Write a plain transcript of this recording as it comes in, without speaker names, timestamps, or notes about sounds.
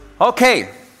Okay,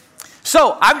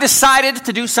 so I've decided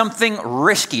to do something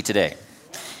risky today.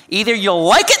 Either you'll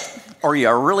like it or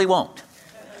you really won't.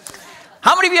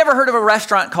 How many of you ever heard of a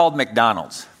restaurant called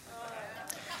McDonald's?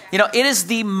 You know, it is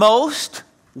the most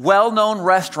well-known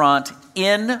restaurant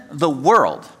in the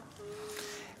world.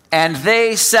 And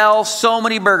they sell so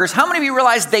many burgers. How many of you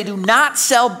realize they do not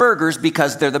sell burgers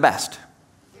because they're the best?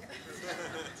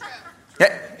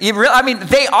 They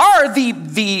are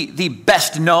the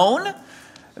best known.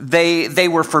 They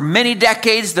were for many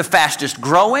decades the fastest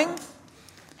growing.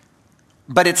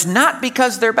 But it's not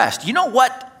because they're best. You know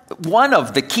what one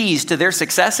of the keys to their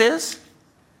success is?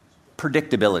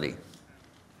 Predictability.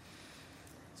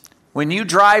 When you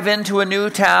drive into a new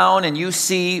town and you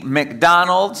see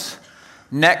McDonald's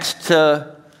next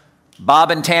to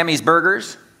Bob and Tammy's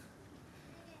Burgers,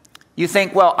 you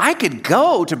think, well, I could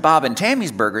go to Bob and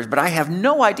Tammy's Burgers, but I have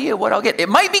no idea what I'll get. It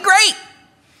might be great,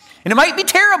 and it might be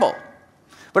terrible.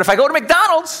 But if I go to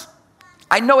McDonald's,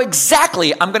 I know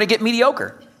exactly I'm going to get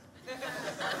mediocre.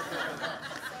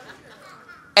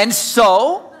 And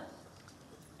so,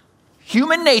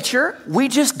 human nature, we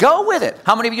just go with it.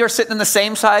 How many of you are sitting on the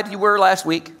same side you were last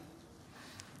week?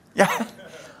 Yeah.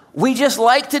 We just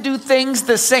like to do things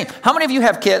the same. How many of you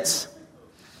have kids?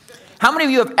 How many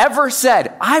of you have ever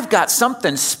said, I've got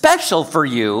something special for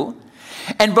you,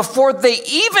 and before they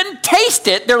even taste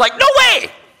it, they're like, no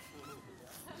way!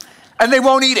 And they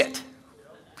won't eat it.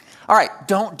 All right,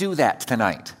 don't do that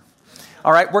tonight.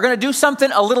 All right, we're going to do something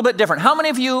a little bit different. How many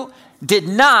of you did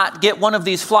not get one of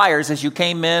these flyers as you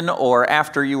came in or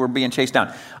after you were being chased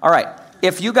down? All right,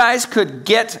 if you guys could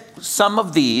get some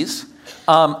of these,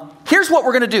 here's what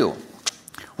we're going to do.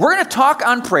 We're going to talk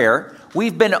on prayer.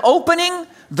 We've been opening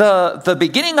the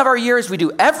beginning of our year, as we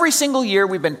do every single year.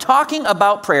 We've been talking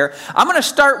about prayer. I'm going to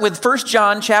start with 1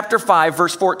 John chapter 5,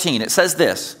 verse 14. It says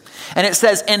this, and it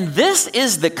says, and this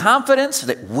is the confidence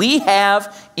that we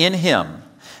have in him,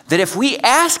 that if we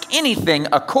ask anything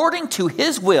according to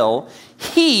his will,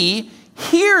 he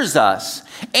hears us.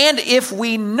 And if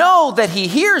we know that he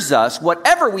hears us,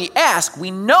 whatever we ask,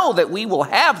 we know that we will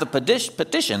have the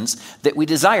petitions that we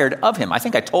desired of him. I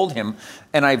think I told him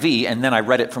NIV, and then I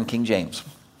read it from King James.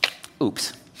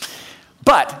 Oops.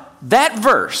 But that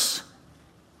verse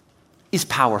is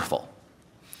powerful.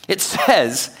 It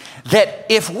says that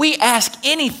if we ask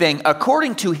anything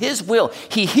according to his will,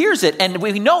 he hears it. And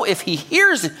we know if he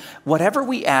hears whatever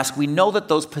we ask, we know that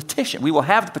we will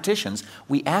have the petitions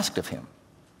we asked of him.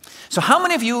 So how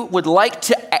many of you would like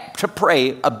to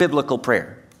pray a biblical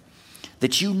prayer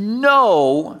that you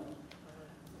know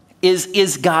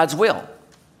is God's will?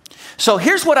 So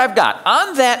here's what I've got.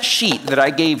 On that sheet that I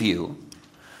gave you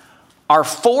are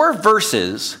 4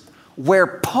 verses where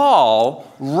Paul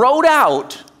wrote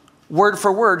out word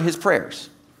for word his prayers.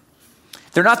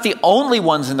 They're not the only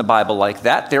ones in the Bible like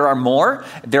that. There are more.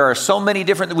 There are so many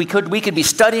different, we could be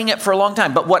studying it for a long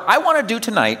time. But what I want to do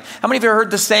tonight, how many of you have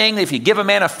heard the saying that if you give a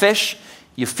man a fish,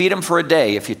 you feed him for a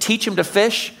day. If you teach him to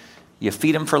fish, you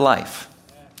feed him for life.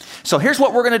 So here's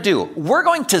what we're going to do. We're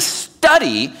going to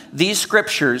study these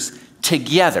scriptures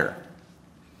together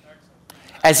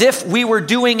as if we were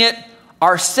doing it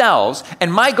ourselves.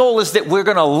 And my goal is that we're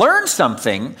going to learn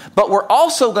something, but we're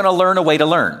also going to learn a way to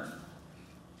learn.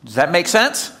 Does that make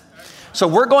sense? So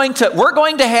we're going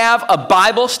to have a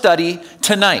Bible study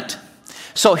tonight.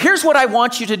 So here's what I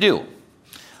want you to do.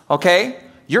 Okay?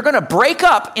 You're going to break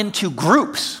up into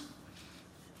groups.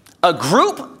 A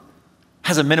group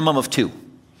has a minimum of 2.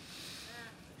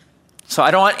 So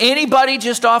I don't want anybody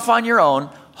just off on your own.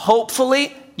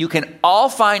 Hopefully, you can all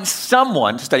find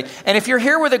someone to study. And if you're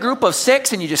here with a group of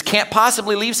 6 and you just can't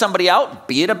possibly leave somebody out,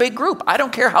 be in a big group. I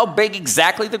don't care how big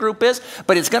exactly the group is,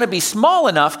 but it's going to be small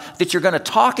enough that you're going to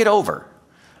talk it over.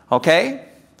 Okay?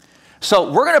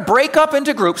 So we're going to break up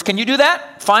into groups. Can you do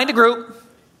that? Find a group.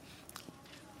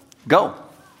 Go.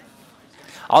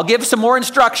 I'll give some more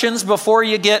instructions before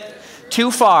you get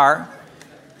too far.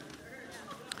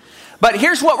 But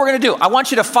here's what we're going to do. I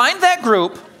want you to find that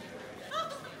group.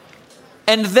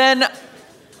 And then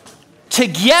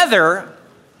together,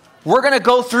 we're going to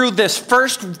go through this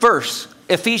first verse,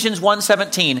 Ephesians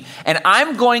 1:17, and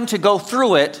I'm going to go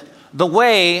through it the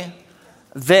way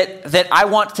that I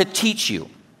want to teach you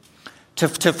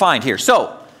to find here.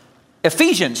 So,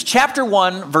 Ephesians chapter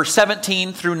 1, verse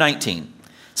 17 through 19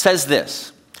 says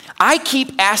this, I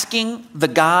keep asking the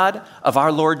God of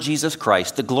our Lord Jesus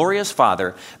Christ, the glorious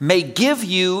Father, may give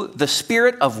you the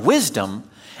spirit of wisdom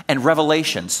and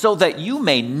revelation, so that you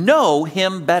may know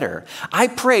him better. I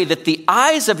pray that the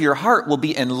eyes of your heart will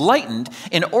be enlightened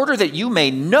in order that you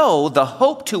may know the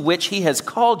hope to which he has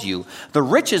called you, the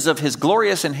riches of his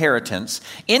glorious inheritance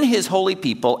in his holy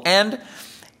people, and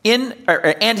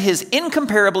his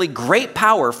incomparably great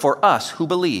power for us who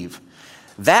believe.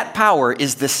 That power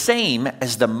is the same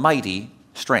as the mighty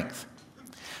strength.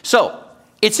 So,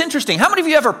 it's interesting. How many of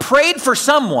you ever prayed for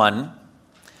someone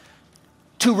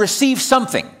to receive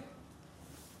something?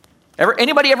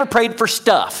 Anybody ever prayed for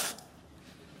stuff?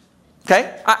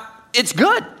 Okay? It's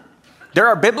good. There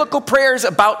are biblical prayers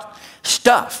about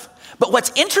stuff. But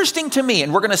what's interesting to me,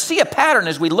 and we're going to see a pattern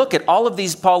as we look at all of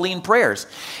these Pauline prayers,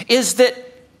 is that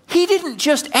he didn't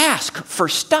just ask for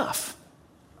stuff.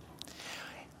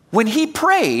 When he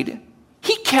prayed,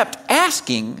 he kept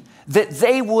asking that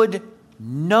they would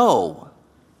know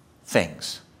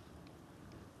things.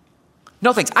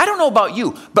 Know things. I don't know about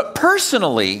you, but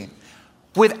personally,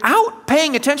 without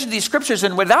paying attention to these scriptures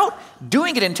and without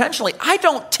doing it intentionally, I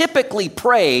don't typically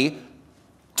pray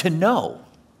to know.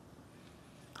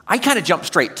 I kind of jump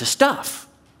straight to stuff.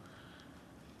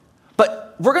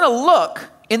 But we're going to look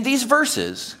in these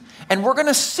verses and we're going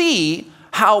to see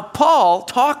how Paul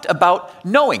talked about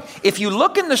knowing. If you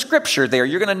look in the scripture there,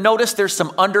 you're going to notice there's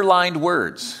some underlined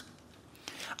words.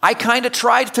 I kind of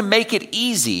tried to make it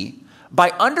easy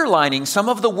by underlining some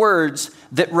of the words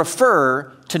that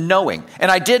refer to knowing.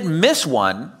 And I did miss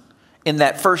one in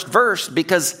that first verse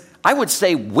because I would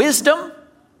say wisdom,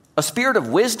 a spirit of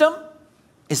wisdom,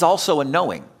 is also a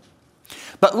knowing.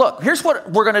 But look, here's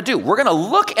what we're going to do. We're going to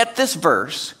look at this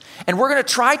verse and we're going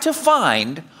to try to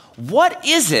find what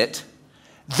is it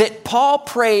that Paul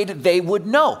prayed they would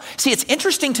know. See, it's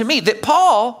interesting to me that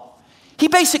Paul, he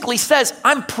basically says,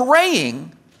 I'm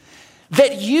praying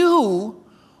that you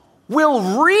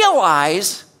will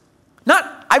realize,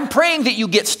 not I'm praying that you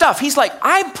get stuff. He's like,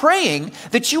 I'm praying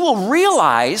that you will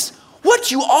realize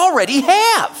what you already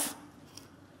have.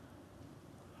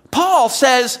 Paul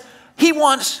says he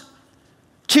wants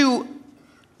you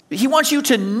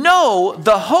to know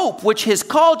the hope which has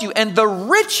called you and the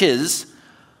riches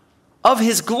of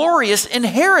his glorious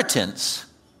inheritance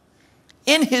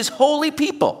in his holy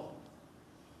people.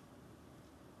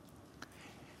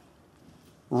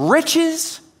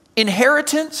 Riches,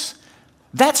 inheritance,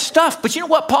 that's stuff. But you know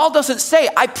what? Paul doesn't say,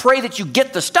 I pray that you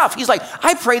get the stuff. He's like,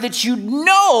 I pray that you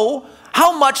know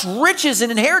how much riches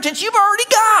and inheritance you've already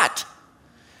got.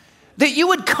 That you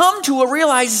would come to a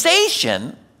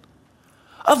realization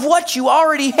of what you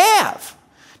already have.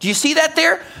 Do you see that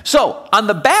there? So, on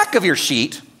the back of your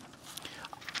sheet,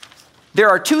 there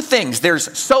are two things.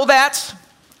 There's so that's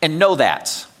and know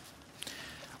that's.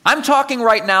 I'm talking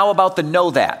right now about the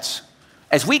know that's.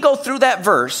 As we go through that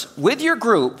verse with your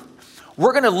group,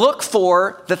 we're going to look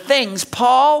for the things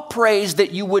Paul prays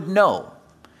that you would know.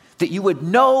 That you would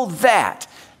know that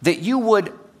you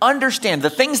would understand. The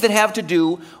things that have to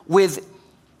do with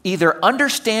either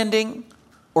understanding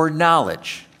or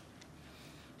knowledge.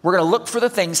 We're going to look for the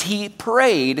things he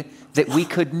prayed that we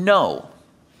could know.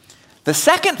 The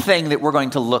second thing that we're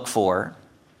going to look for,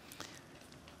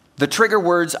 the trigger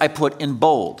words I put in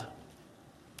bold.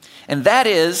 And that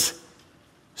is,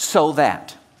 so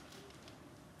that.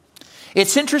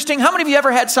 It's interesting. How many of you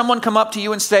ever had someone come up to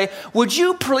you and say, would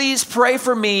you please pray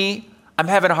for me? I'm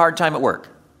having a hard time at work.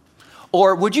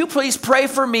 Or would you please pray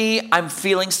for me? I'm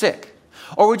feeling sick.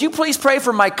 Or would you please pray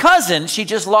for my cousin? She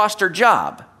just lost her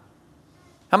job.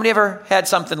 How many ever had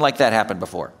something like that happen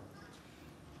before?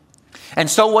 And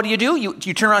so what do?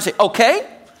 You turn around and say, okay,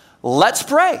 let's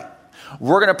pray.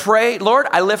 We're going to pray, Lord,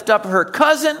 I lift up her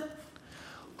cousin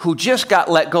who just got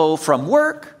let go from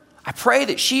work. I pray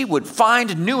that she would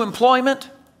find new employment.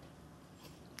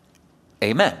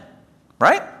 Amen.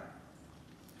 Right?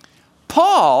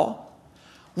 Paul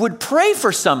would pray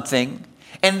for something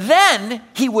and then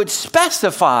he would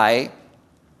specify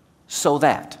so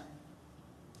that.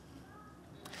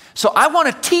 So I want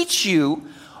to teach you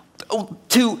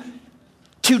to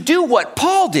do what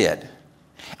Paul did.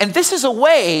 And this is a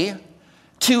way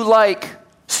to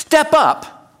step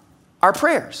up our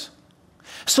prayers.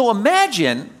 So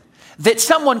imagine that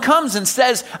someone comes and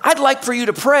says, I'd like for you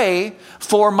to pray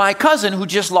for my cousin who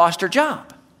just lost her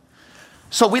job.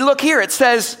 So we look here, it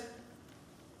says,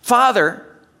 Father,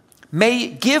 may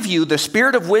give you the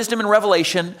spirit of wisdom and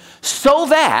revelation so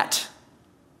that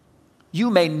you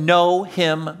may know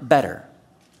him better.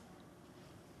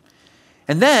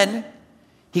 And then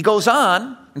he goes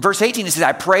on, in verse 18, he says,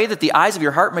 I pray that the eyes of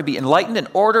your heart may be enlightened in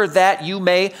order that you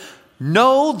may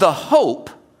know the hope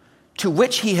to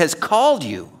which he has called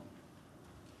you.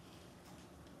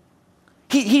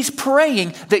 He's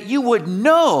praying that you would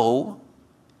know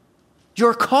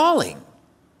your calling.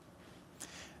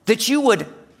 That you would,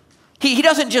 he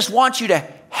doesn't just want you to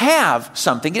have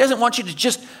something. He doesn't want you to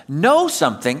just know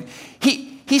something.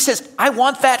 He says, I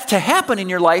want that to happen in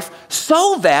your life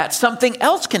so that something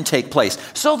else can take place,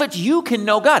 so that you can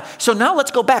know God. So now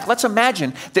let's go back. Let's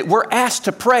imagine that we're asked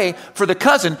to pray for the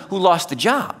cousin who lost the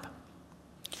job.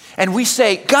 And we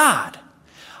say, God,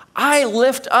 I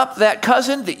lift up that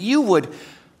cousin that you would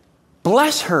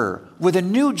bless her with a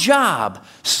new job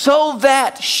so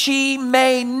that she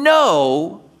may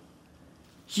know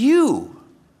you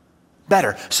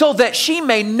better, so that she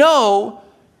may know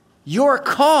your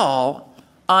call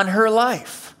on her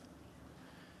life.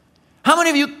 How many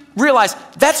of you realize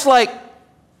that's like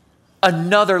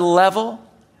another level?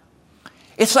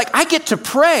 It's like I get to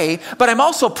pray, but I'm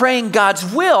also praying God's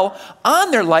will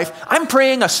on their life. I'm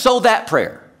praying a so that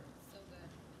prayer.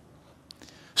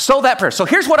 So that prayer. So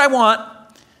here's what I want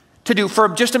to do for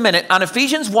just a minute. On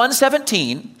Ephesians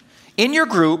 1:17, in your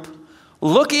group,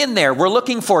 look in there. We're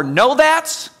looking for know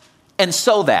that's and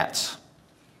so that's.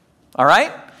 All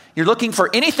right? You're looking for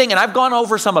anything, and I've gone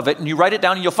over some of it, and you write it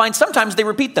down, and you'll find sometimes they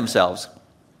repeat themselves.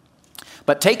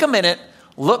 But take a minute,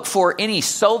 look for any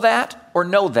so that or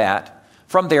know that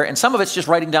from there, and some of it's just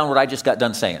writing down what I just got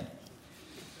done saying.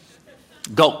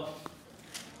 Go.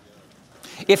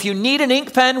 If you need an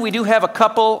ink pen, we do have a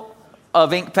couple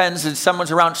of ink pens, and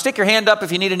someone's around. Stick your hand up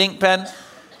if you need an ink pen.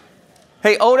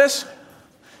 Hey, Otis,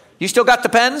 you still got the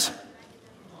pens?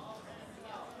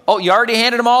 Oh, you already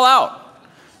handed them all out.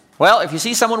 Well, if you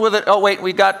see someone with it, oh, wait,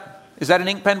 is that an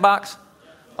ink pen box?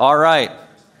 All right.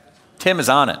 Tim is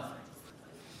on it.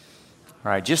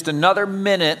 All right, just another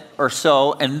minute or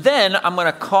so, and then I'm going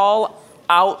to call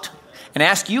out and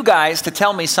ask you guys to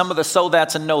tell me some of the so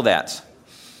that's and know that's.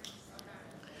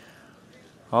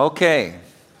 Okay.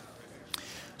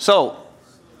 So,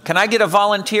 can I get a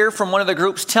volunteer from one of the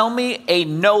groups? Tell me a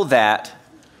know that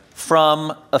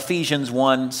from Ephesians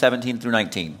 1:17 through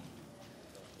 19.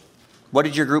 What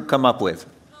did your group come up with?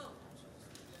 Hope.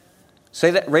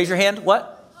 Say that. Raise your hand.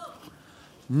 What? Hope.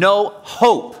 No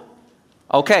hope.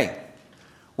 Okay.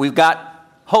 We've got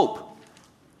hope.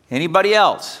 Anybody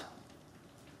else?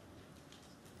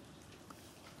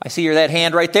 I see that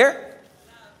hand right there.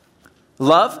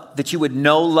 Love. That you would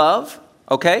know love.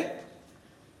 Okay.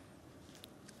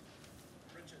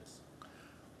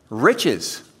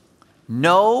 Riches.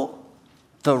 Know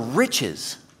the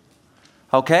riches.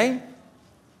 Okay.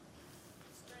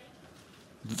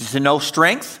 To know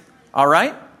strength. All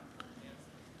right.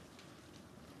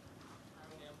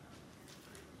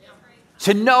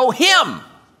 To know Him.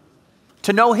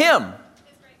 To know Him.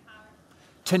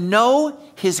 To know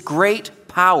His great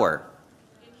power.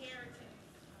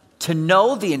 To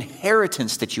know the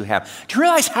inheritance that you have. Do you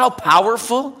realize how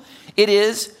powerful it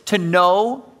is to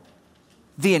know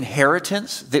the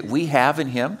inheritance that we have in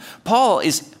Him?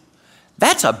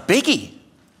 That's a biggie.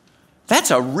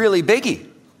 That's a really biggie.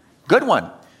 Good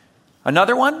one.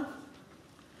 Another one? All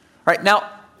right, now,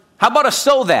 how about a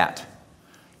so that?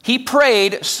 He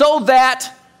prayed so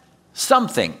that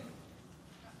something.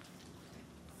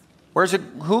 Where's it?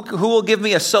 Who will give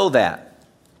me a so that?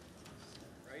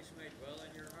 Christ may dwell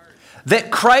in your heart.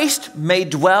 That Christ may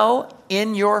dwell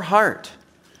in your heart.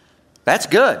 That's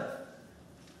good.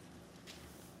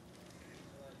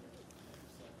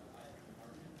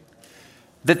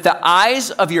 That the eyes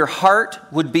of your heart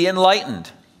would be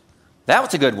enlightened. That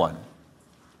was a good one.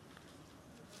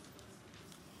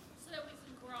 So that we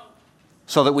can grow.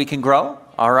 So that we can grow?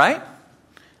 All right.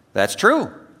 That's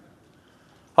true.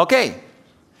 Okay.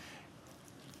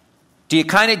 Do you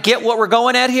kind of get what we're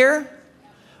going at here?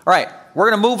 All right. We're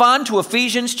going to move on to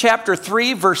Ephesians chapter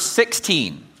 3, verse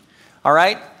 16. All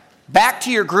right. Back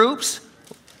to your groups.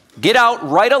 Get out,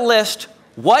 write a list.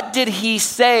 What did he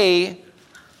say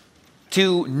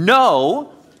to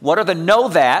know? What are the know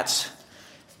that's?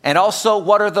 And also,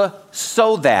 what are the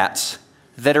so that's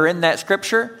that are in that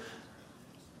scripture?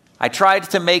 I tried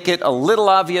to make it a little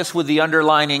obvious with the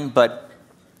underlining, but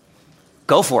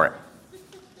go for it.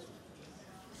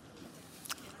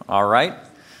 All right.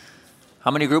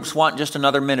 How many groups want just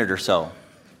another minute or so?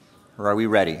 Or are we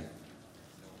ready?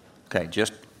 Okay,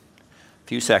 just a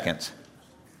few seconds.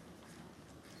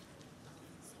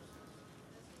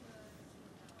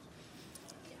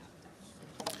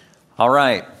 All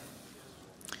right.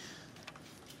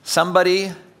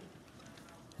 Somebody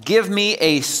give me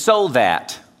a so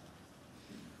that.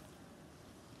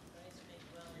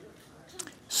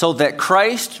 So that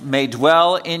Christ may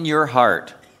dwell in your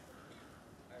heart.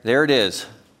 There it is.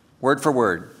 Word for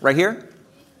word. Right here?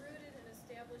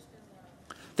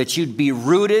 that you'd be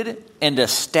rooted and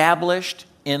established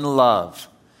in love.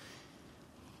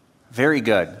 Very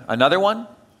good. Another one?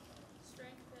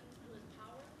 Strengthened with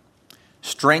power.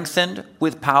 Strengthened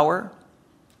with power.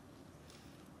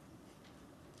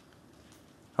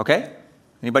 Okay.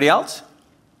 Anybody else?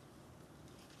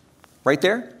 Right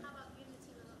there? How about unity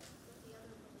with the other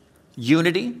believers?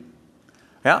 Unity.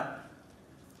 Yeah.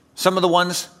 Some of the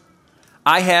ones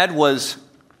I had was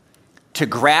to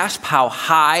grasp how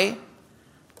high.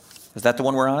 Is that the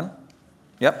one we're on?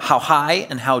 Yep. How high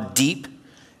and how deep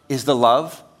is the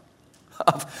love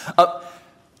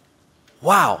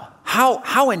wow.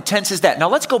 How intense is that? Now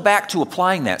let's go back to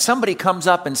applying that. Somebody comes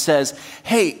up and says,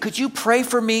 hey, could you pray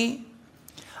for me?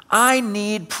 I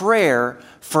need prayer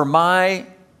for my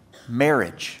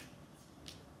marriage.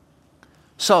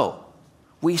 So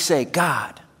we say,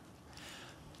 God,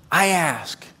 I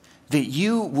ask that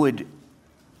you would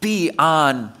be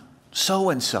on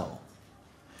so-and-so,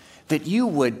 that you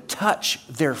would touch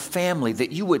their family,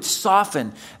 that you would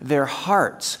soften their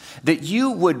hearts, that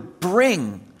you would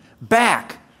bring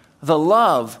back the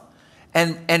love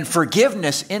and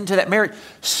forgiveness into that marriage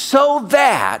so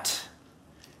that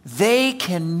they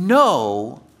can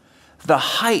know the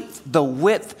height, the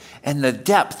width, and the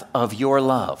depth of your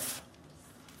love.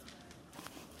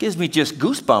 Gives me just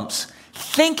goosebumps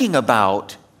thinking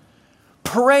about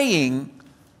praying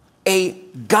a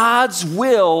God's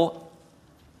will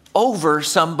over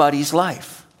somebody's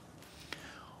life.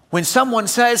 When someone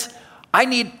says, I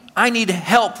need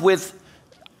help with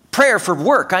prayer for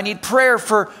work, I need prayer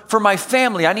for my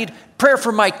family, I need prayer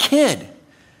for my kid.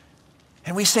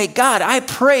 And we say, God, I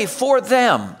pray for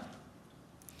them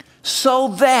so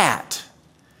that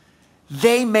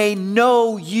they may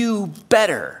know you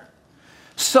better,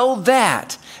 so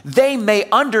that they may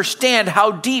understand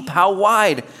how deep, how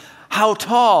wide, how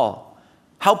tall,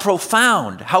 how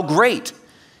profound, how great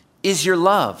is your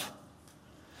love,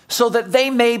 so that they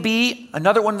may be,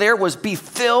 another one there was, be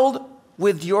filled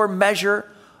with your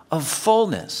measure of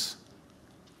fullness.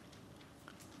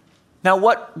 Now,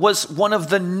 what was one of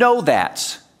the know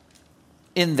that's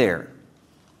in there?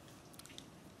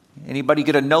 Anybody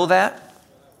get a know that?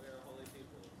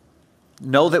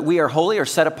 Know that we are holy or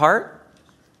set apart?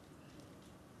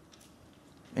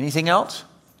 Anything else?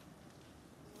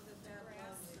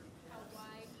 How wide,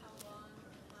 how long,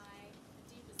 how high, how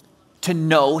deep is the love? To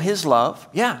know his love.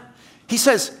 Yeah. He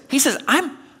says,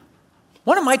 I'm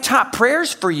one of my top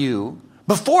prayers for you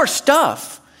before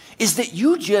stuff is that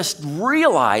you just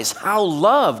realize how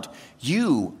loved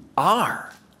you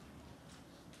are.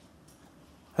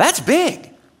 That's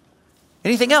big.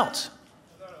 Anything else?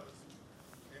 I thought it was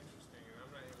interesting, and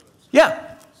I'm not able to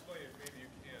Yeah. explain it. Maybe you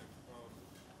can.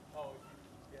 How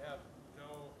you have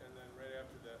know, and then right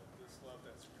after that, this love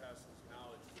that surpasses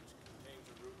knowledge, which contains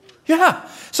the root word. Yeah.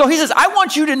 So he says, I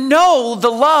want you to know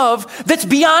the love that's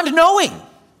beyond knowing.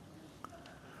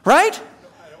 Right?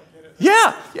 I don't get it.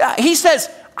 Yeah. He says,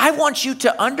 I want you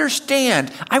to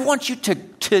understand. I want you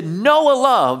to know a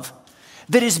love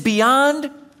that is beyond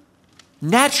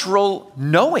natural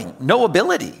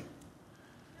knowability.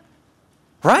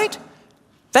 Right?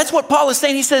 That's what Paul is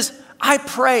saying. He says, I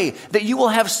pray that you will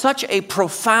have such a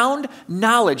profound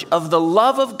knowledge of the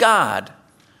love of God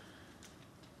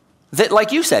that,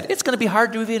 like you said, it's going to be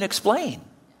hard to even explain.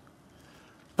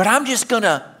 But I'm just going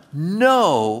to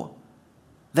know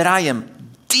that I am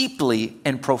deeply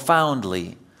and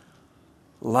profoundly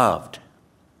loved.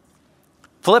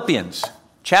 Philippians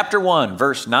chapter 1,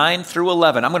 verse 9 through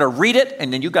 11. I'm going to read it,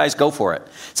 and then you guys go for it.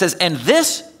 It says, and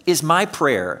this is my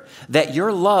prayer, that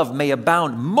your love may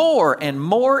abound more and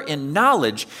more in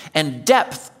knowledge and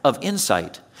depth of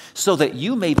insight, so that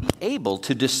you may be able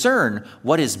to discern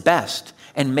what is best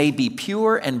and may be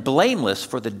pure and blameless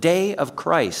for the day of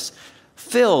Christ,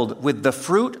 filled with the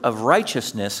fruit of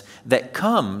righteousness that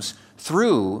comes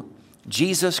through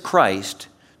Jesus Christ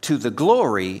to the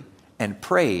glory and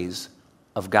praise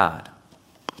of God.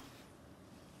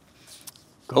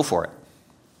 Go for it.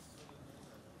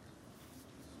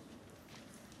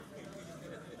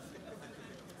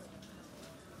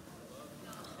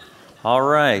 All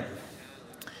right.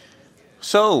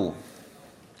 So,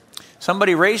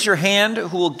 somebody raise your hand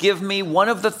who will give me one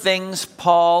of the things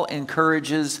Paul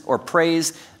encourages or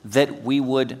prays that we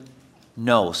would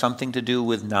know, something to do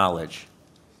with knowledge.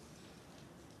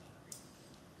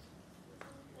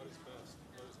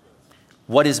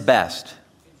 What is best?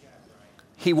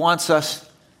 He wants us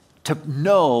to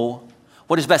know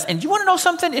what is best. And you want to know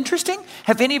something interesting?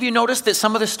 Have any of you noticed that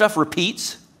some of this stuff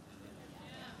repeats?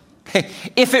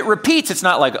 If it repeats, it's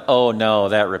not like, oh no,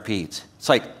 that repeats. It's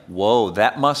like, whoa,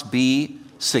 that must be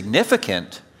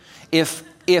significant if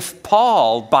if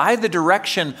Paul, by the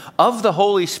direction of the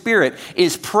Holy Spirit,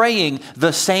 is praying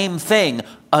the same thing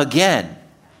again.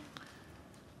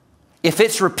 If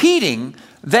it's repeating,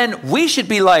 then we should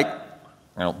be like,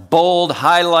 bold,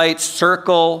 highlight,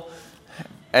 circle.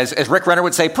 As Rick Renner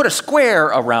would say, put a square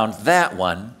around that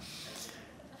one.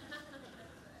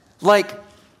 Like,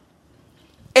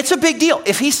 it's a big deal.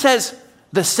 If he says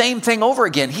the same thing over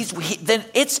again, then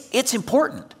it's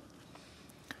important.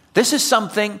 This is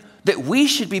something that we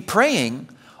should be praying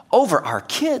over our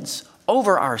kids,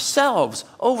 over ourselves,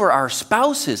 over our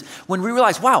spouses. When we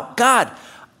realize, wow, God,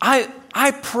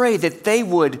 I pray that they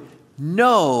would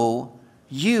know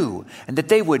you and that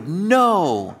they would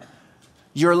know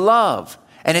your love.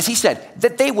 And as he said,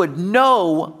 that they would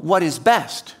know what is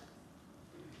best.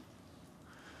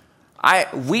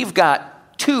 We've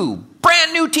got 2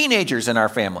 brand new teenagers in our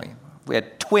family. We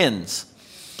had twins,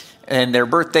 and their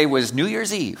birthday was New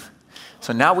Year's Eve.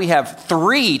 So now we have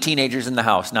 3 teenagers in the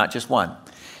house, not just 1.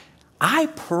 I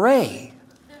pray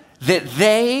that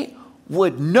they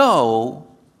would know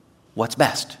what's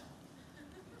best.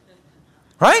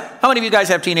 Right? How many of you guys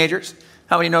have teenagers?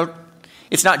 How many know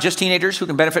it's not just teenagers who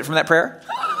can benefit from that prayer?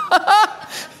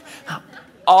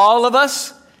 All of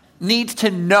us need to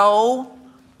know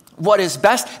what is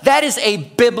best. That is a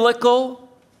biblical,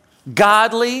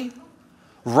 godly,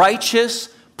 righteous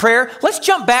prayer. Let's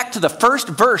jump back to the first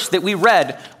verse that we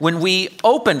read when we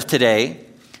opened today.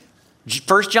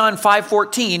 1 John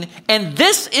 5:14, and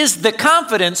this is the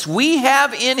confidence we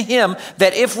have in him,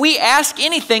 that if we ask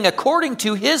anything according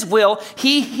to his will,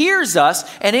 he hears us.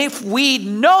 And if we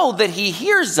know that he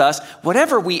hears us,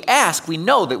 whatever we ask, we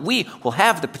know that we will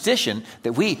have the petition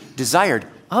that we desired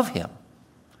of him.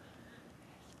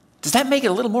 Does that make it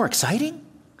a little more exciting?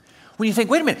 When you think,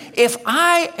 wait a minute, if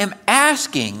I am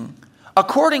asking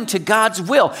according to God's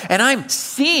will, and I'm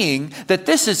seeing that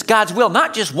this is God's will,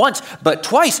 not just once, but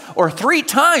twice or 3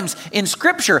 times in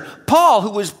Scripture. Paul,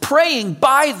 who was praying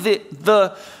by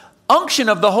the unction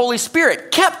of the Holy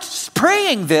Spirit, kept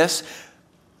praying this,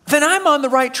 then I'm on the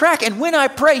right track. And when I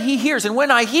pray, he hears. And when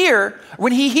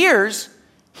he hears,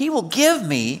 he will give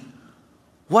me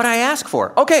what I ask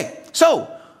for. Okay, so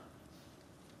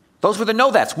those were the know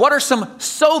that's. What are some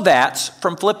so that's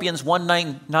from Philippians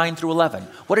 1:9 through 11?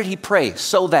 What did he pray?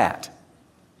 So that.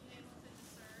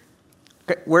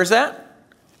 Okay, where's that?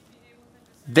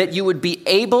 That you would be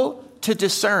able to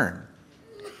discern.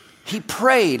 He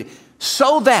prayed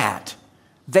so that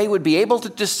they would be able to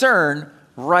discern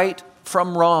right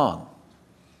from wrong,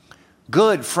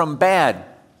 good from bad,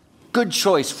 good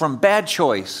choice from bad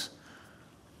choice.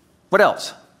 What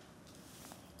else?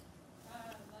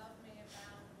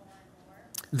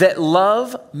 That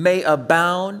love may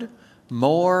abound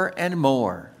more and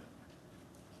more.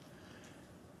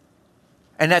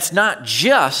 And that's not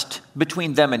just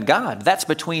between them and God. That's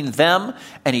between them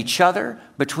and each other,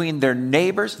 between their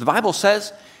neighbors. The Bible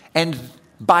says, and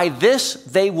by this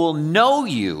they will know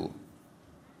you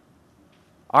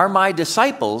are my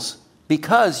disciples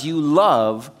because you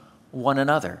love one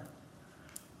another.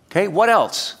 Okay, what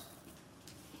else?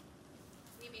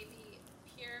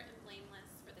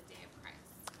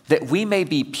 That we may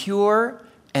be pure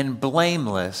and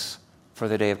blameless for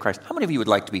the day of Christ. How many of you would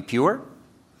like to be pure?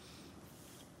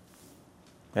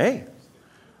 Hey,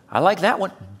 I like that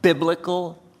one.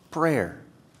 Biblical prayer.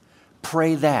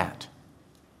 Pray that.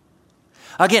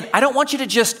 Again, I don't want you to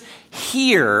just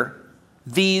hear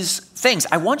these things.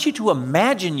 I want you to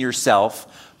imagine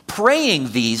yourself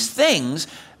praying these things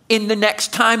in the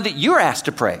next time that you're asked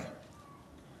to pray.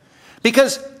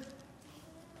 Because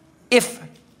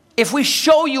if we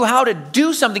show you how to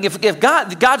do something, if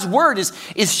God's word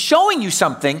is showing you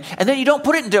something and then you don't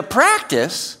put it into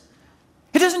practice,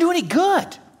 it doesn't do any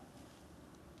good.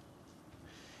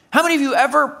 How many of you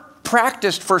ever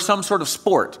practiced for some sort of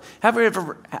sport? How many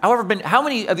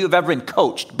of you have ever been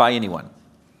coached by anyone?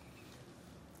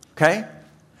 Okay?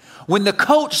 When the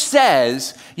coach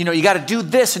says, you got to do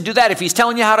this and do that, if he's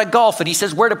telling you how to golf and he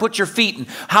says where to put your feet and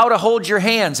how to hold your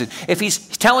hands, and if he's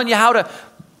telling you how to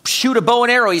shoot a bow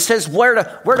and arrow, he says where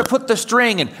to put the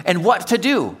string and what to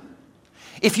do.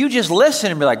 If you just listen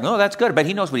and be like, no, that's good, but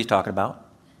he knows what he's talking about.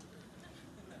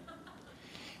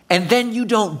 And then you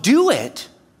don't do it,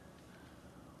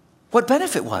 what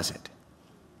benefit was it?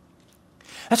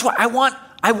 That's why I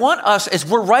want us, as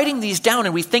we're writing these down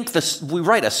and we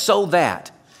write a so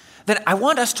that, then I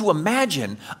want us to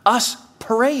imagine us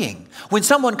praying. When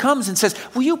someone comes and says,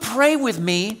 will you pray with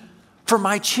me for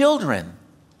my children?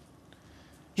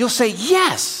 You'll say,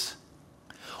 yes.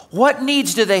 What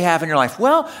needs do they have in your life?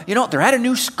 Well, they're at a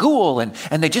new school and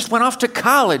they just went off to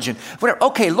college and whatever.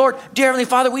 Okay, Lord, dear Heavenly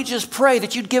Father, we just pray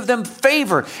that you'd give them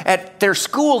favor at their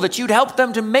school, that you'd help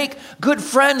them to make good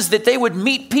friends, that they would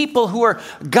meet people who are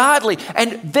godly,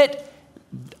 and that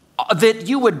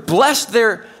you would bless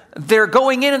their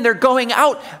going in and their going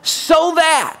out, so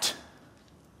that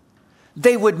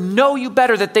they would know you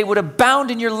better, that they would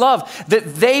abound in your love,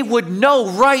 that they would know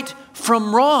right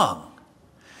from wrong,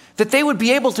 that they would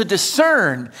be able to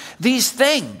discern these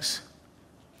things.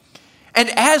 And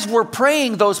as we're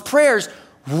praying those prayers,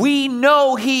 we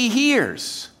know He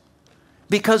hears,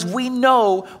 because we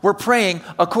know we're praying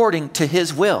according to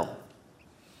His will.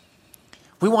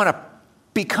 We want to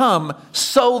become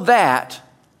so that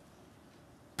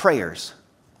prayers.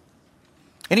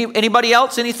 Anybody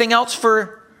else? Anything else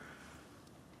for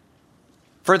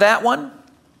that one?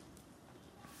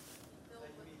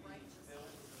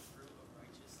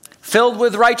 Filled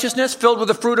with righteousness, filled with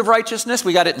the fruit of righteousness.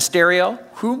 We got it in stereo.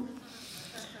 Who?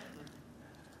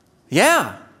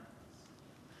 Yeah.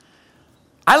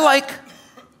 I like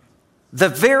the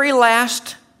very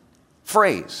last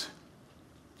phrase.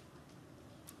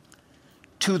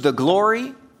 To the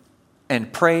glory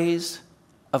and praise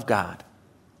of God.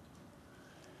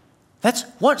 That's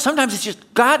one. Sometimes it's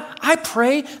just, God, I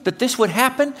pray that this would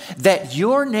happen, that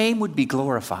your name would be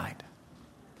glorified.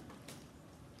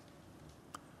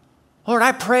 Lord,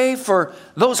 I pray for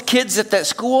those kids at that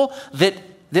school that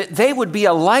they would be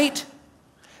a light,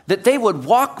 that they would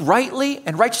walk rightly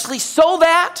and righteously, so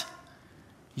that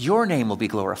your name will be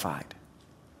glorified.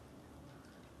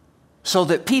 So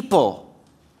that people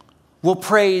will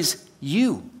praise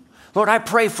you. Lord, I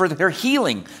pray for their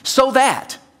healing, so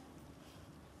that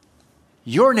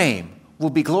your name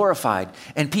will be glorified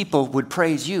and people would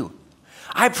praise you.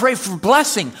 I pray for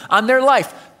blessing on their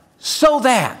life, so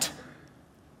that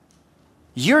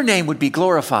your name would be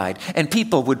glorified and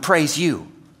people would praise you.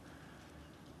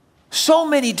 So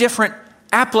many different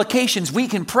applications we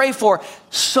can pray for,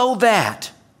 so that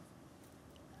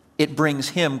it brings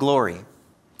Him glory.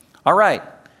 All right.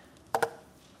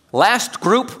 Last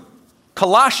group,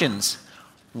 Colossians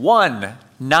 1,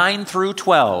 9 through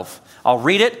 12. I'll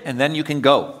read it and then you can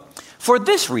go. For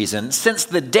this reason, since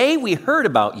the day we heard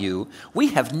about you, we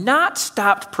have not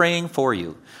stopped praying for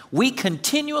you. We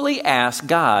continually ask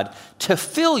God to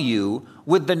fill you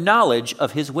with the knowledge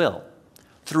of His will,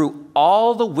 through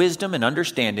all the wisdom and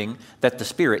understanding that the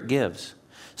Spirit gives,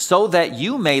 so that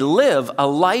you may live a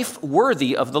life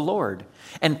worthy of the Lord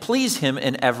and please Him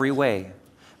in every way,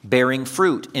 bearing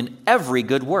fruit in every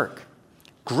good work,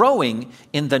 growing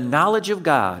in the knowledge of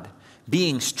God,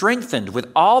 being strengthened with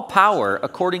all power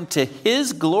according to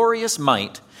His glorious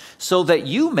might, so that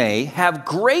you may have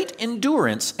great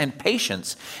endurance and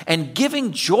patience, and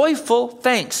giving joyful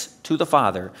thanks to the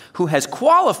Father, who has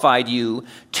qualified you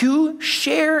to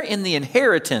share in the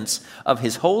inheritance of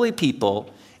His holy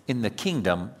people in the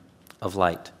kingdom of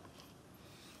light.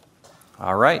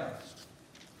 All right.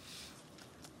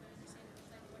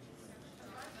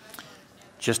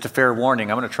 Just a fair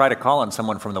warning, I'm going to try to call on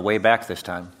someone from the way back this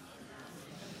time.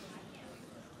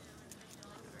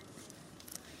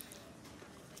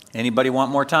 Anybody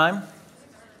want more time?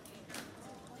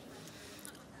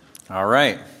 All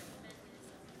right.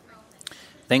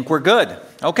 Think we're good.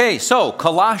 Okay, so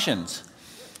Colossians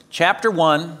chapter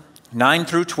 1, 9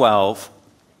 through 12.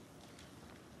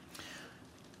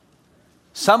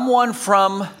 Someone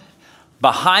from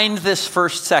behind this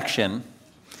first section,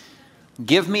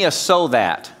 give me a so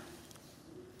that.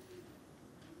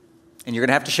 And you're going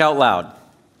to have to shout loud.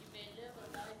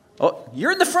 Oh,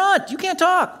 you're in the front. You can't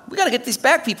talk. We got to get these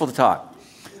back people to talk.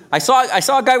 I saw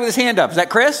a guy with his hand up. Is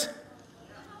that Chris?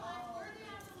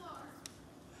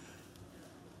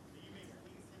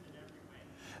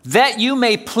 That you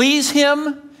may please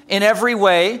Him in every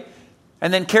way.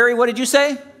 And then, Carrie, what did you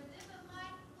say?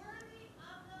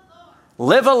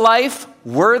 Live a life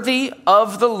worthy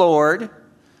of the Lord.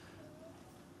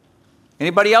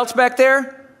 Anybody else back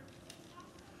there?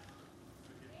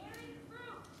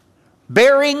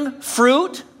 Bearing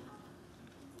fruit.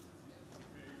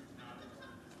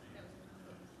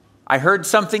 I heard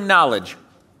something, knowledge.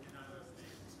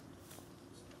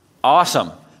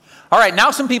 Awesome. All right,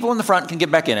 now some people in the front can get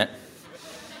back in it.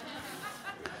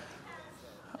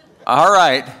 All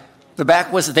right. The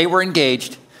back they were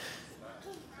engaged.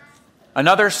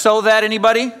 Another so that,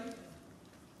 anybody?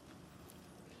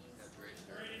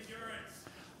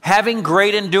 Having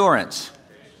great endurance.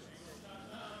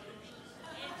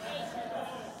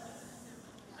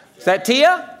 Is that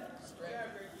Tia?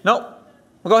 No.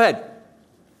 Well, go ahead.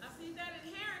 I see that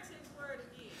inheritance word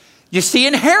again. You see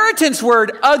inheritance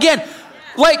word again.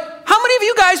 Like, how many of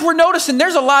you guys were noticing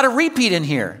there's a lot of repeat in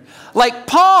here? Like,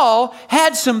 Paul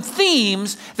had some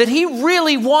themes that he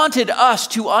really wanted us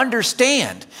to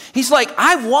understand. He's like,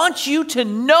 I want you to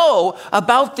know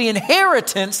about the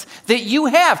inheritance that you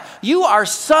have. You are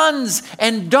sons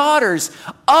and daughters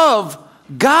of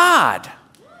God.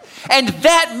 And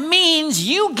that means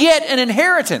you get an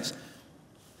inheritance.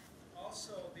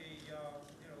 Also, being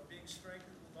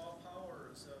strengthened with all power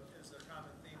is a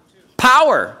common theme too.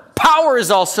 Power. Power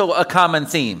is also a common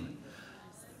theme.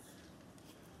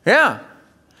 Yeah.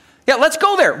 Yeah, let's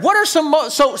go there. What are some,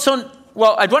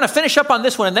 well, I want to finish up on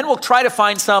this one, and then we'll try to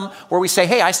find some where we say,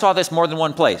 hey, I saw this more than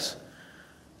one place.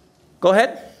 Go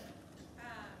ahead.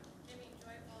 Giving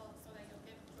joyful, so that you'll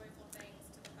give joyful thanks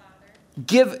to the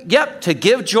Father. To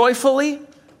give joyfully,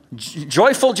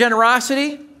 joyful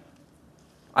generosity.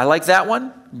 I like that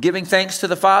one. Giving thanks to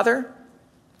the Father.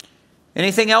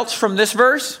 Anything else from this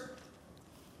verse?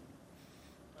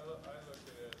 I look at it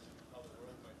as how the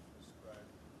world might describe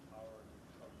power,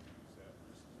 how to use that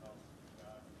versus how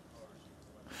God empowers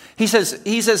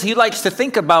you. He says he likes to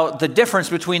think about the difference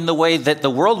between the way that the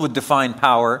world would define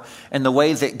power and the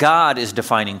way that God is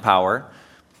defining power.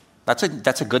 That's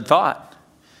a good thought.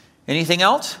 Anything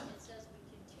else? It says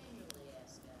we continually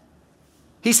ask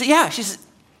God.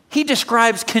 He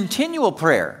describes continual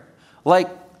prayer. Like,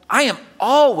 I am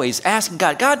always asking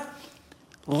God, God,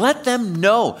 let them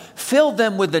know, fill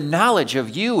them with the knowledge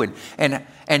of you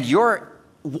and your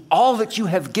all that you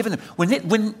have given them.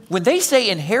 When they say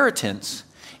inheritance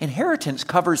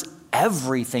covers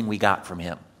everything we got from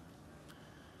him.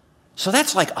 So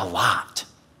that's like a lot.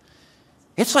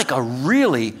 It's like a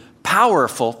really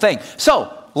powerful thing.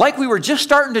 So, like we were just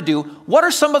starting to do, what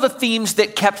are some of the themes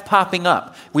that kept popping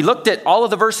up? We looked at all of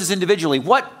the verses individually.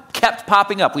 What kept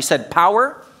popping up? We said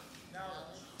power,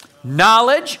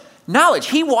 knowledge.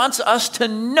 He wants us to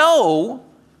know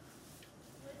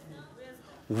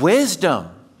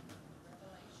wisdom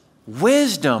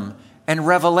and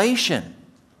revelation.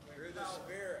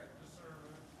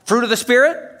 Fruit of the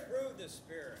Spirit?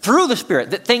 Through the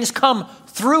Spirit. That things come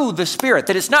through the Spirit.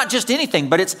 That it's not just anything,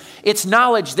 but it's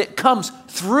knowledge that comes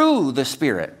through the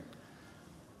Spirit.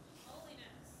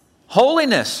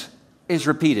 Holiness is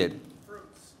repeated.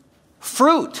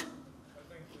 Fruit. I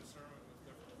think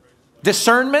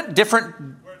discernment with different phrases. Discernment,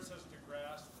 different. Where it says to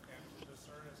grasp and to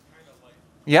discern is kind of like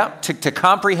Yeah, to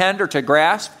comprehend or to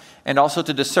grasp, and also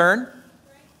to discern.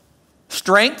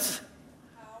 Strength.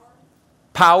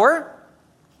 Power.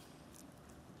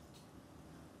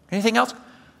 Anything else?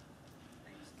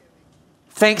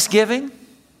 Thanksgiving.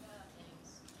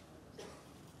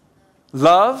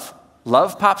 Love.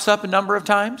 Love pops up a number of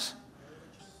times.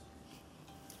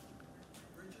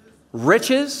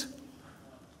 Riches.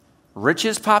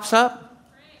 Riches pops up.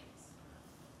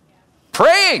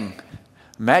 Praying.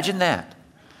 Imagine that.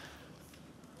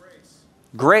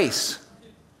 Grace.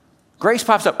 Grace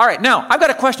pops up. All right, now, I've got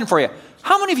a question for you.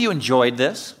 How many of you enjoyed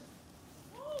this?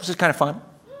 This is kind of fun.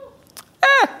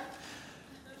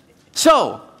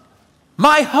 So,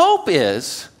 my hope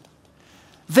is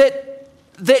that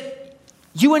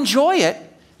you enjoy it,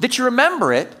 that you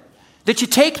remember it, that you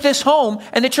take this home,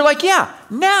 and that you're like, yeah,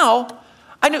 now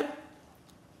I knew.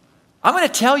 I'm going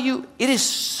to tell you, it is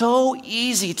so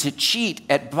easy to cheat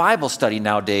at Bible study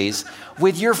nowadays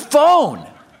with your phone.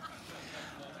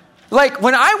 Like,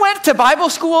 when I went to Bible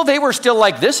school, they were still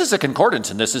like, this is a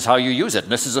concordance, and this is how you use it,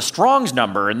 and this is a Strong's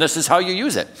number, and this is how you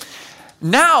use it.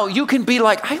 Now you can be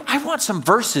like, I want some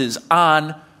verses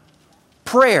on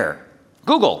prayer.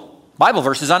 Google, Bible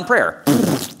verses on prayer.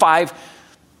 5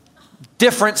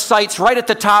 different sites right at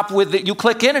the top with it. You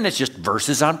click in and it's just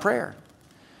verses on prayer.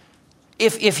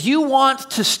 If you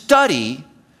want to study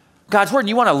God's Word and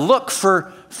you want to look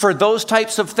for those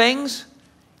types of things,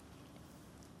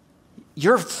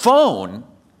 your phone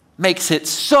makes it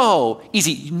so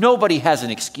easy. Nobody has an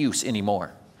excuse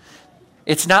anymore.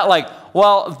 It's not like,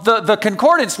 well, the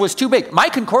concordance was too big. My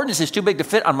concordance is too big to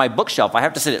fit on my bookshelf. I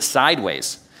have to sit it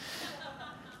sideways.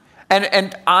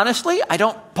 And honestly, I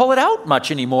don't pull it out much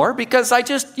anymore because I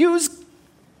just use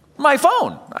my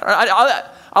phone.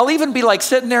 I'll even be like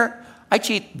sitting there. I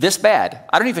cheat this bad.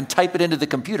 I don't even type it into the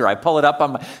computer. I pull it up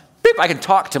on my, beep, I can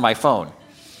talk to my phone.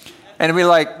 And be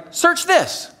like, search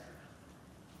this.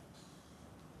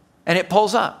 And it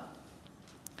pulls up.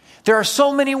 There are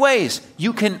so many ways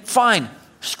you can find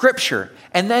Scripture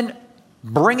and then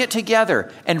bring it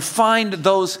together and find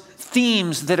those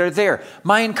themes that are there.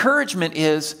 My encouragement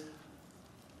is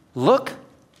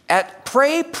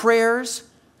pray prayers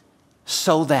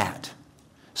so that.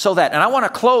 And I want to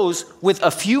close with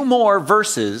a few more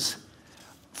verses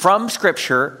from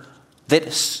Scripture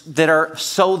that are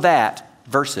so that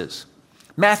verses.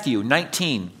 Matthew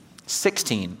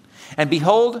 19:16. And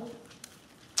behold,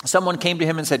 someone came to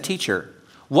him and said, Teacher,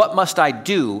 what must I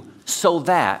do so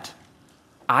that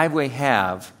I may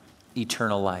have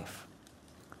eternal life?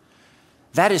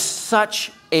 That is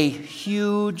such a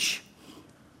huge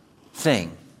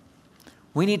thing.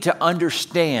 We need to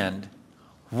understand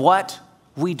what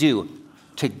we do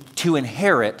to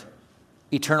inherit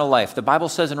eternal life. The Bible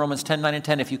says in Romans 10:9 and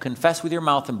 10, if you confess with your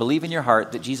mouth and believe in your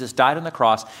heart that Jesus died on the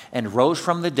cross and rose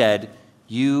from the dead,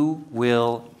 you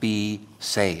will be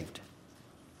saved.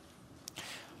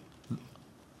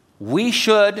 We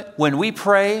should, when we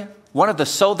pray, one of the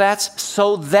so that's,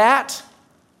 so that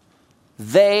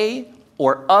they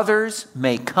or others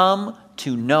may come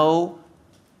to know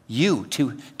you,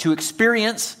 to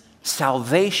experience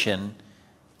salvation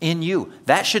in you.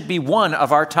 That should be one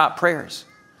of our top prayers.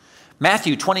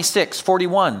 Matthew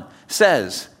 26:41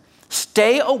 says,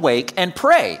 stay awake and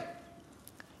pray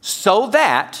so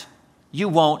that you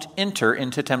won't enter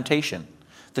into temptation.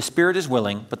 The spirit is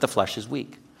willing, but the flesh is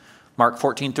weak. Mark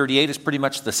 14:38 is pretty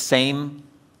much the same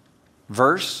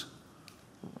verse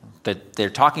that they're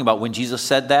talking about when Jesus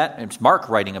said that. It's Mark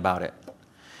writing about it.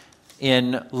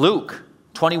 In Luke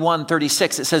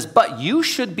 21:36, it says, but you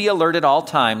should be alert at all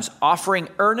times, offering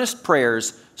earnest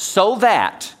prayers so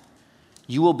that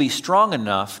you will be strong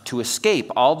enough to escape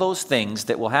all those things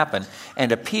that will happen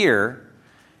and appear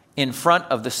in front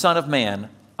of the Son of Man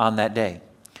on that day.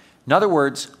 In other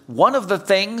words, one of the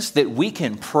things that we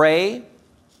can pray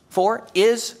for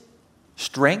is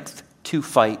strength to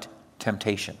fight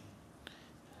temptation.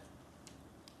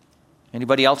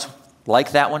 Anybody else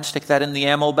like that one? Stick that in the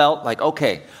ammo belt. Like,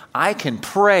 okay, I can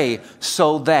pray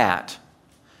so that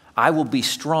I will be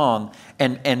strong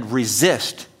and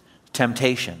resist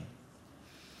temptation.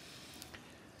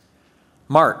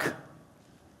 Mark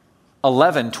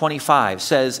 11:25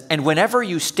 says, and whenever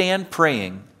you stand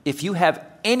praying, if you have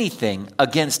anything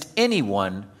against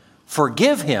anyone,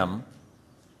 forgive him,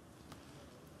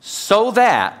 so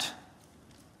that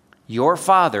your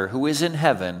Father who is in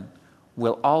heaven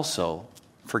will also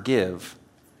forgive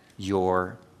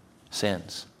your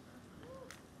sins.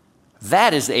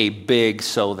 That is a big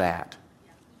so that.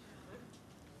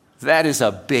 That is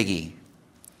a biggie.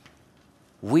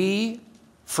 We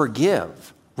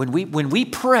forgive. When we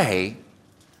pray,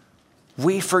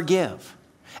 we forgive.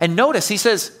 And notice, he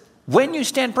says, when you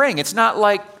stand praying, it's not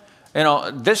like,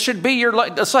 this should be your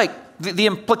life. It's like, the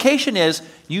implication is,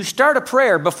 you start a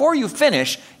prayer, before you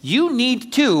finish, you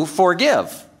need to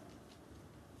forgive.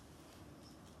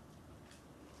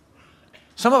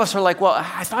 Some of us are like, well,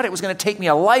 I thought it was going to take me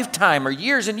a lifetime or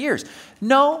years and years.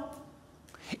 No,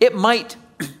 it might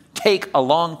take a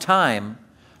long time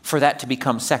for that to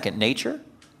become second nature.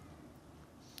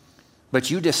 But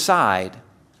you decide,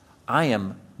 I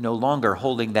am no longer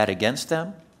holding that against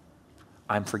them.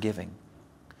 I'm forgiving.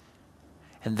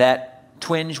 And that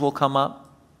twinge will come up,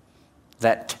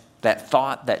 that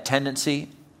thought, that tendency.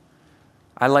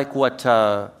 I like what,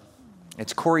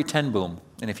 it's Corrie ten Boom.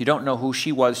 And if you don't know who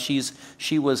she was,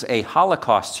 she was a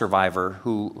Holocaust survivor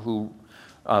who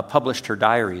published her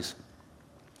diaries.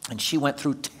 And she went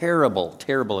through terrible,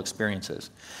 terrible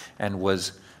experiences and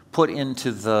was put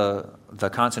into the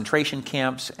concentration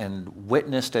camps and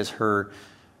witnessed as her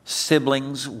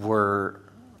siblings were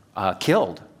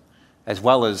killed, as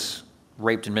well as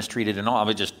raped and mistreated and all. It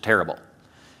was just terrible.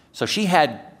 So she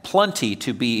had plenty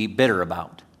to be bitter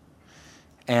about.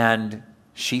 And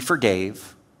she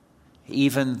forgave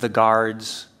even the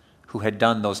guards who had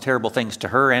done those terrible things to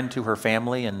her and to her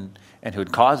family and who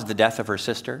had caused the death of her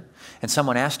sister. And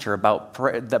someone asked her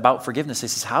about forgiveness. He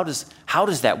says, how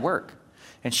does that work?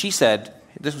 And she said,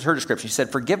 this was her description, she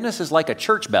said, forgiveness is like a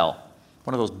church bell,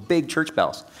 one of those big church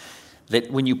bells,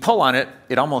 that when you pull on it,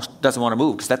 it almost doesn't want to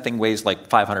move because that thing weighs like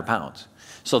 500 pounds.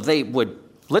 So they would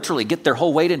literally get their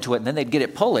whole weight into it, and then they'd get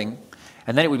it pulling,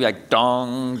 and then it would be like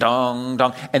dong, dong,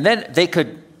 dong. And then they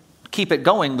could keep it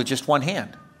going with just one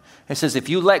hand. It says if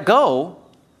you let go,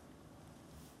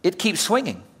 it keeps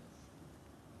swinging.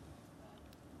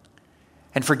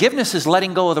 And forgiveness is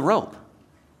letting go of the rope.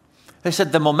 They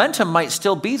said the momentum might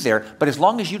still be there, but as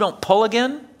long as you don't pull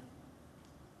again,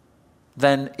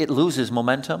 then it loses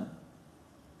momentum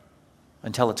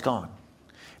until it's gone.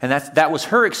 And that was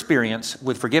her experience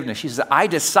with forgiveness. She said, I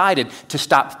decided to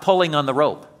stop pulling on the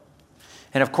rope.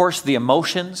 And of course, the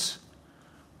emotions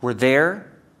were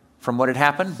there from what had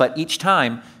happened, but each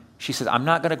time she said, I'm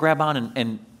not going to grab on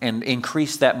and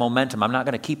increase that momentum. I'm not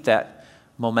going to keep that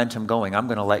momentum going. I'm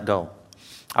going to let go.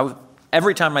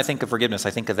 Every time I think of forgiveness, I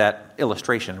think of that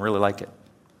illustration. I really like it.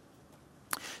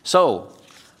 So,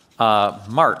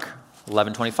 Mark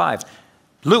 11:25.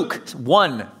 Luke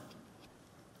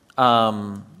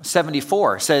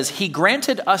 1:74 says, he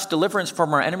granted us deliverance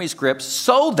from our enemies' grips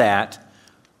so that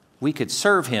we could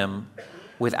serve him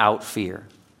without fear.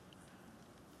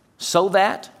 So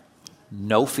that,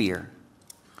 no fear.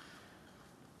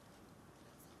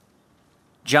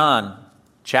 John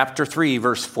chapter 3,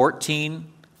 verse 14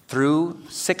 through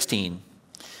 16.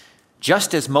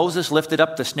 Just as Moses lifted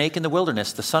up the snake in the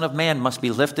wilderness, the Son of Man must be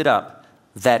lifted up,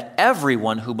 that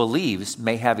everyone who believes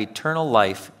may have eternal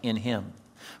life in him.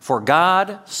 For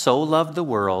God so loved the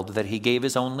world that he gave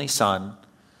his only Son,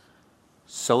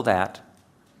 so that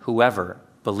whoever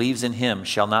believes in him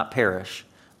shall not perish,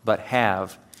 but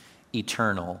have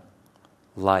eternal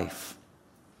life.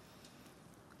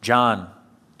 John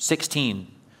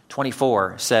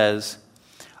 16:24 says,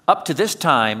 up to this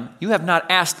time, you have not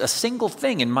asked a single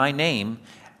thing in my name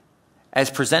as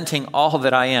presenting all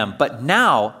that I am. But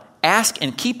now ask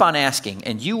and keep on asking,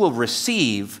 and you will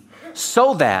receive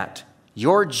so that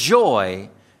your joy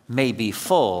may be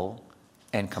full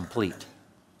and complete.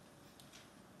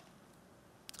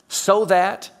 So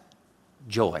that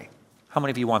joy. How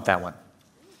many of you want that one?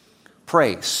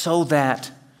 Pray, so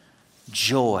that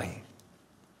joy.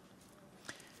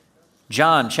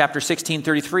 John chapter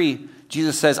 16:33,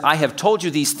 Jesus says, I have told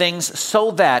you these things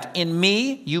so that in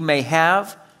me you may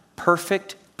have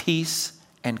perfect peace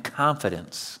and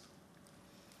confidence.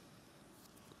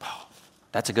 Oh,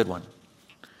 that's a good one.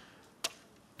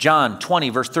 John 20,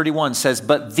 verse 31 says,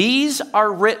 but these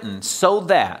are written so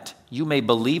that you may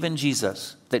believe in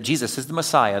Jesus, that Jesus is the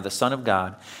Messiah, the Son of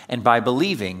God, and by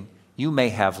believing you may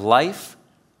have life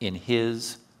in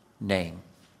his name.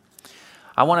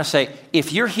 I want to say,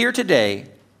 if you're here today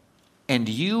and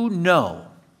you know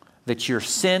that your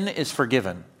sin is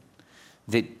forgiven,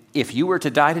 that if you were to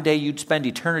die today, you'd spend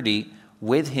eternity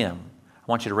with him, I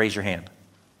want you to raise your hand.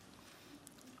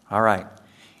 All right.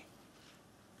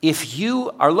 If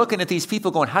you are looking at these people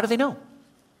going, how do they know?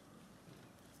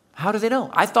 How do they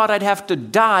know? I thought I'd have to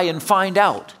die and find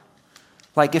out.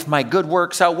 Like if my good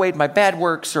works outweighed my bad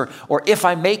works, or if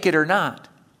I make it or not.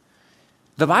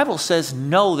 The Bible says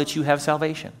know that you have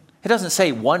salvation. It doesn't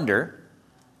say wonder.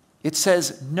 It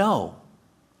says no.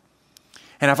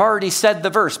 And I've already said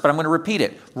the verse, but I'm going to repeat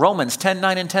it. Romans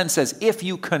 10:9 and 10 says, if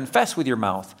you confess with your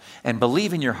mouth and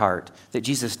believe in your heart that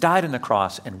Jesus died on the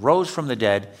cross and rose from the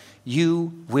dead,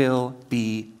 you will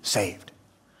be saved.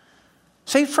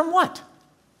 Saved from what?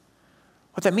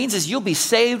 What that means is you'll be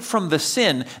saved from the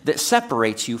sin that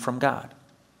separates you from God.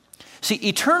 See,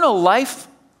 eternal life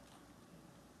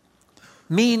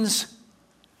means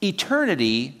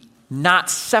eternity not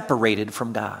separated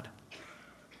from God.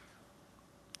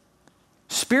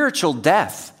 Spiritual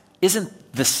death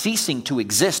isn't the ceasing to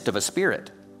exist of a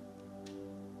spirit.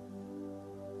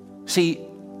 See,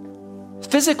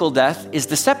 physical death is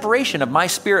the separation of my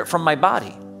spirit from my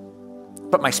body,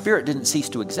 but my spirit didn't cease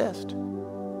to exist.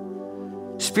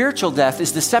 Spiritual death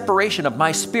is the separation of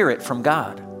my spirit from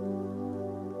God,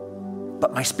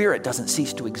 but my spirit doesn't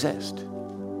cease to exist.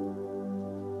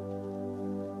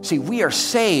 See, we are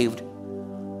saved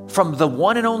from the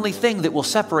one and only thing that will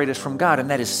separate us from God,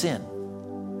 and that is sin.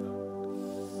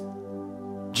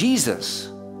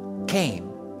 Jesus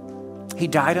came. He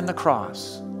died on the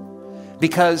cross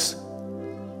because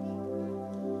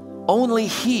only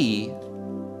he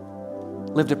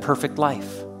lived a perfect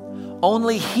life.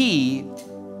 Only he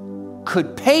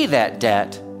could pay that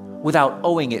debt without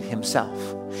owing it himself.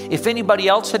 If anybody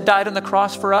else had died on the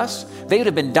cross for us, they would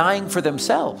have been dying for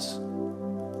themselves.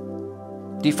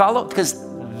 Do you follow? Because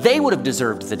they would have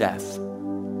deserved the death.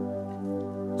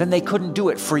 Then they couldn't do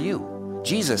it for you.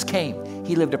 Jesus came.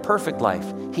 He lived a perfect life.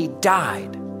 He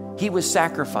died. He was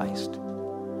sacrificed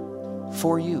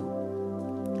for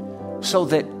you so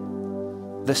that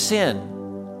the sin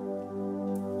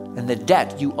and the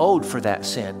debt you owed for that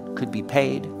sin could be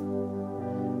paid.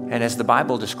 And as the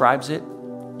Bible describes it,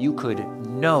 you could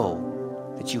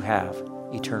know that you have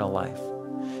eternal life.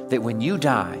 That when you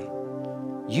die,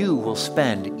 you will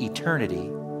spend eternity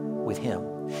with him.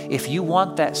 If you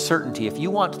want that certainty, if you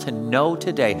want to know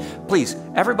today, please,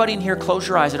 everybody in here, close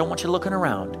your eyes. I don't want you looking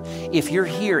around. If you're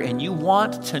here and you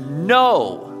want to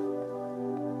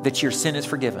know that your sin is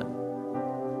forgiven,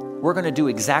 we're going to do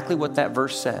exactly what that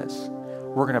verse says.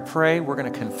 We're going to pray, we're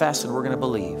going to confess, and we're going to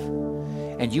believe.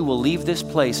 And you will leave this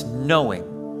place knowing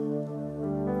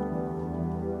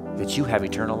that you have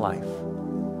eternal life.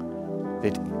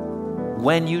 That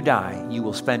when you die, you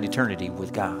will spend eternity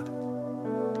with God.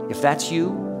 If that's you,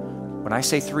 when I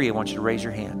say 3, I want you to raise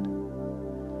your hand.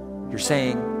 You're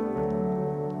saying,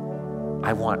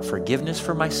 I want forgiveness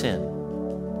for my sin.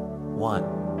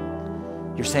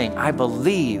 1. You're saying, I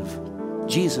believe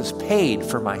Jesus paid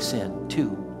for my sin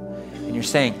too. And you're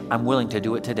saying, I'm willing to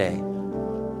do it today.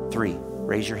 3,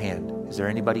 raise your hand. Is there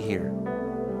anybody here?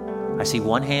 I see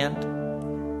one hand.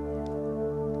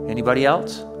 Anybody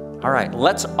else? All right,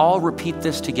 let's all repeat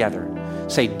this together.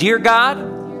 Say, Dear God,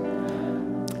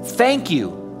 thank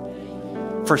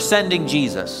you for sending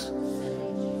Jesus,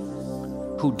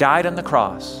 who died on the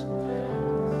cross,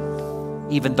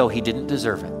 even though he didn't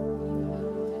deserve it.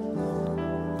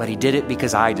 But he did it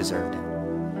because I deserved it.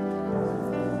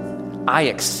 I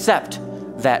accept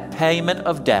that payment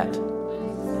of debt.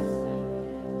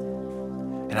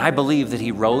 And I believe that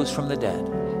he rose from the dead.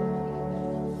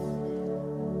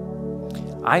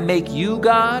 I make you,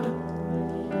 God,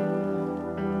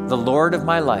 the Lord of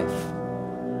my life.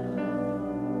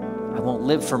 I won't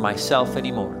live for myself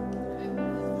anymore.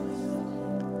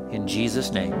 In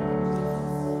Jesus' name,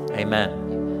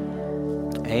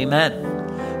 amen. Amen.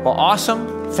 Well,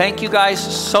 awesome. Thank you guys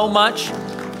so much.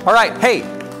 All right. Hey,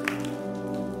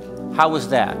 how was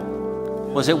that?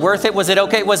 Was it worth it? Was it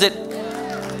okay? Was it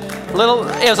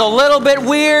it was a little bit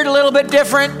weird, a little bit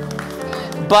different,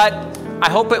 but I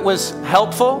hope it was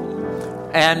helpful.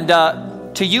 And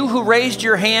to you who raised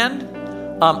your hand,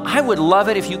 I would love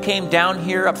it if you came down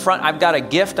here up front. I've got a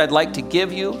gift I'd like to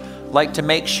give you, like to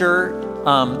make sure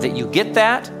that you get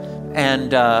that.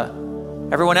 And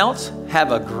everyone else,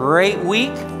 have a great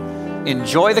week.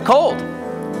 Enjoy the cold.